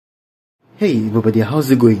Hey everybody, how's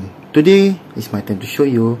it going? Today is my time to show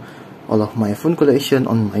you all of my phone collection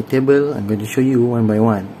on my table. I'm going to show you one by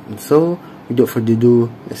one. And so, without further ado,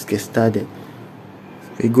 let's get started.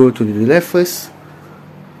 We go to the left first.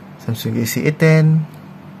 Samsung Galaxy A10,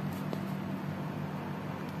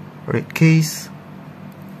 red case.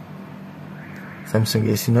 Samsung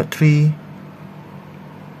Galaxy Note 3,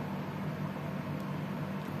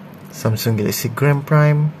 Samsung Galaxy Grand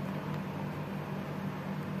Prime,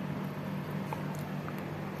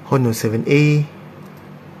 Honor 7A,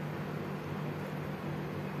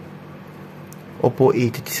 Oppo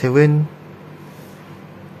A37,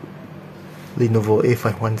 Lenovo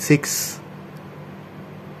A516,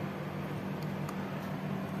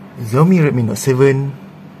 Xiaomi Redmi Note 7,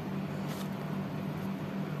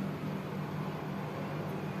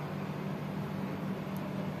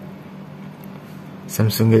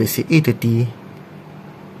 Samsung Galaxy A30,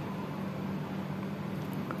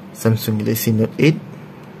 Samsung Galaxy Note 8,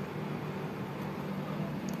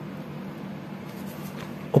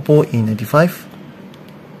 Oppo A95.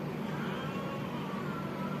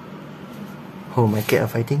 Oh, my cat are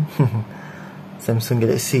fighting. Samsung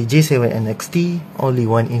Galaxy J7 NXT, only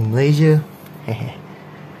one in Malaysia.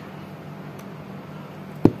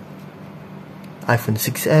 iPhone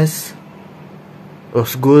 6s,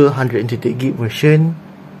 Rose Gold 128GB version,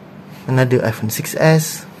 another iPhone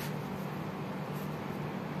 6s,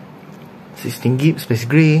 16GB Space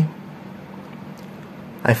Gray,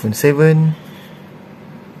 iPhone 7,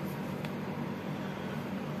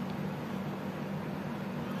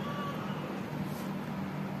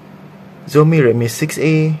 Xiaomi Redmi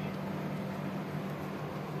 6A,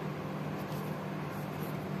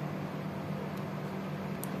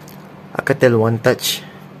 Alcatel One Touch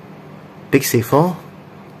Pixel 4,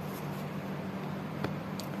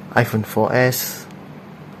 iPhone 4S,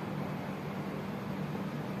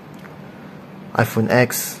 iPhone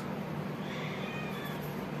X,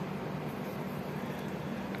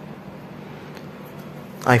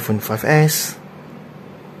 iPhone 5S,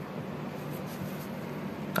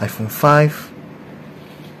 iPhone 5,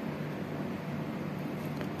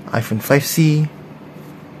 iPhone 5C,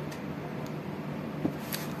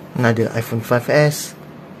 another iPhone 5S,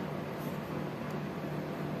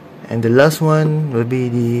 and the last one will be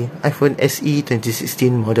the iPhone SE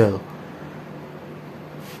 2016 model.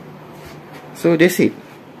 So that's it.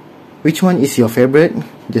 Which one is your favorite?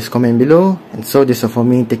 Just comment below. And so that's all for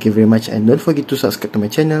me. Thank you very much, and don't forget to subscribe to my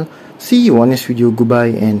channel. See you on next video.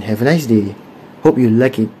 Goodbye and have a nice day. Hope you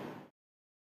like it.